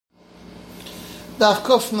Daf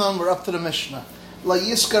Kufnam, we're up to the Mishnah. La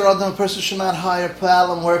Yiskar Adam, a person should not hire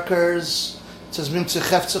Pa'alim workers. It says, Mim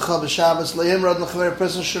Tzechefzecha b'Shabbos. La Yimrod L'chaver, a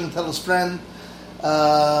person shouldn't tell his friend,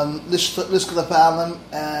 Liskar the Pa'alim,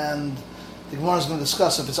 and the Gemara is going to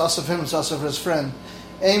discuss if it's also for him, it's also for his friend.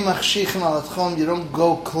 Ein Machshichin al Atchom, you don't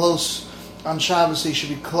go close on Shabbos, so you should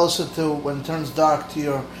be closer to, when it turns dark,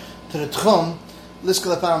 to the Tchum.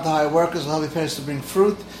 Liskar the Pa'alim, to hire workers, will help your parents to bring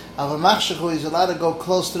fruit. Avamachshachu, he's allowed to go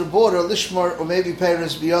close to the border, Lishmor, or maybe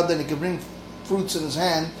Paris beyond, then he can bring fruits in his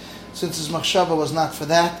hand, since his machshava was not for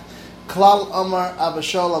that. Klal Amar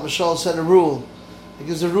Abashol said a rule. He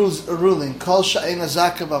gives a ruling. Kol sha'ena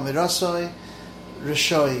zakav amirasoi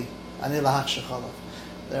rishoi ani lahachshachalav.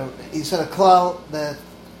 He said a klal that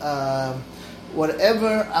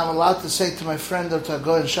whatever I'm allowed to say to my friend or to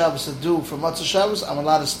go in Shabbos to do for Matzah Shabbos, I'm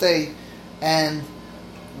allowed to stay and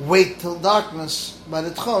wait till darkness by the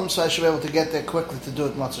Tchum, so I should be able to get there quickly to do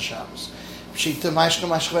it Matzah Shabbos.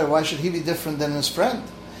 Why should he be different than his friend?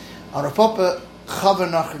 On a papa, Chaver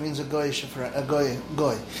Nachri means a goy.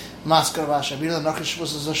 Maskar Rasha. You know the Nachri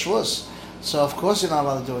Shvus is a Shvus. So of course you're not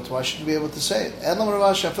allowed to do it. Why should you be able to say it? Elam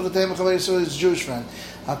Ravasha, I feel the time of his Jewish friend.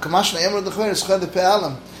 Kamashna Emra the Chaver is Chad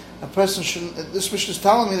Pe'alim. A person shouldn't, this Mishnah is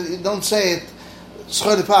telling me that you don't say it,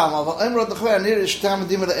 Chad Pe'alim. Emra the Chaver, near Ishtam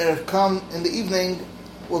Dimah the Erev, come in the evening,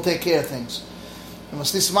 we'll take care of things.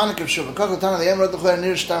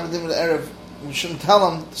 You shouldn't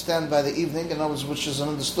tell him to stand by the evening, in other words, which is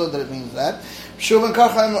understood that it means that.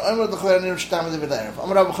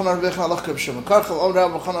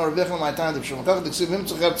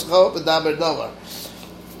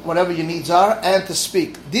 Whatever your needs are, and to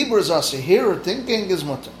speak. Dibur is also here, or thinking is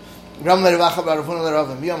mutter. You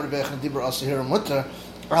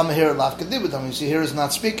see, here is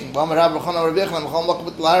not speaking.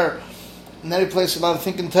 In every place, a lot of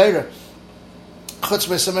thinking Torah.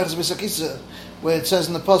 Where it says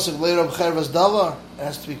in the pasuk, it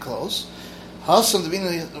has to be close. It's not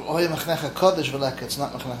Mechnecha Kodesh.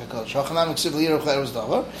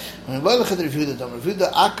 Review the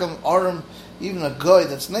Akam, Aram, even a guy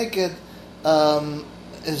that's naked,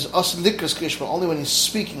 is also Likras Kishma, only when he's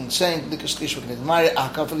speaking, saying Likras Kishma. Mari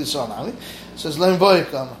Akam for Lisonami. Says, Lem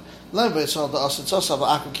Boykam. It's also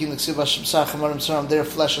Akam Kim Liksiv Hashem Sachamarim Saram, their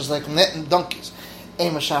flesh is like net and donkeys.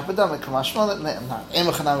 Ema Shapadam, Kamashmal, net and not.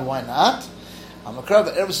 Ema Chanam, why not?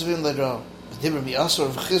 Amakrav, Erbsavim Ledro. Dibber be also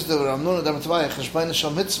of Chizda, Ramnuna, Damatavaya, Cheshbainis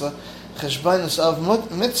of Mitzvah. Cheshbainis of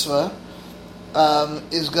Mitzvah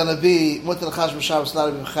is going to be Mutter Chash B'Shabbos,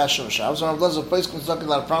 not be Chash B'Shabbos. So Rav Lezer place comes talking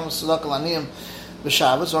about promise to Zakal Aniyim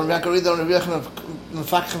B'Shabbos. So Rav Yaakov Rida, Rav Yechon,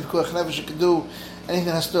 Mefakchim Pekuach Nefesh, you can do anything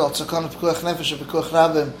that has to do. Tzakon Pekuach Nefesh, Pekuach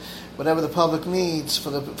Rabim, whatever the public needs for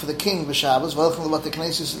the king B'Shabbos. Welcome to what the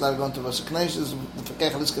Knesset is allowed to go into the Knesset, the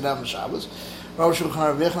Fakech Liskadam B'Shabbos. Rav Shulchan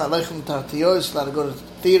Rav Yechon, Aleichem Tartiyos, allowed to go to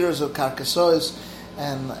theaters or Karkasois,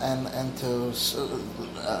 and to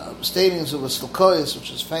stadiums with Slkois,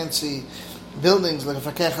 which is fancy buildings like a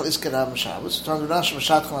Fakech Liskadam B'Shabbos. Turn to Rashi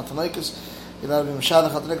B'Shadchan Atanaikis, you're allowed to be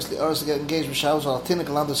Meshadach Atanaikis, the others to get engaged B'Shabbos, or Latinik,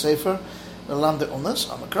 Alanda Sefer, Alanda Unas,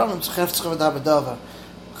 Amakram, Tzcheftzcha V'Dabedover.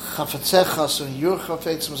 Chafetzecha, so your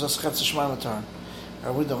chafetz was a chafetz shmar matar.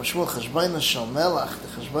 Are we don't shmul cheshbainis shel melach, the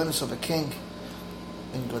cheshbainis of a king?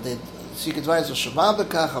 And what they seek advice of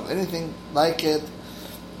shabbat of anything like it,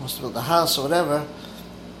 must build a house or whatever.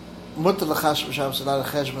 Mutter lechash b'Shabbos allowed a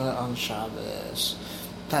cheshbon on Shabbos.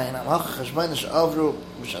 Tayin amach cheshbainis avru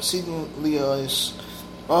b'shasidin liyos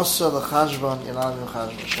also the cheshbon allowed the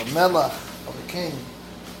cheshbon shel melach of a king.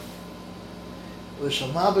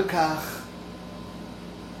 V'shamabekach.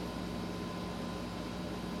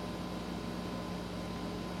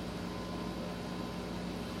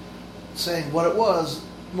 Saying what it was,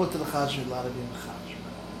 Mutter l'chajr, allowed to be l'chajr.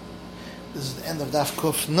 This is the end of Daf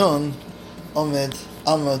Kuf Nun, Amud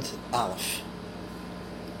Aleph.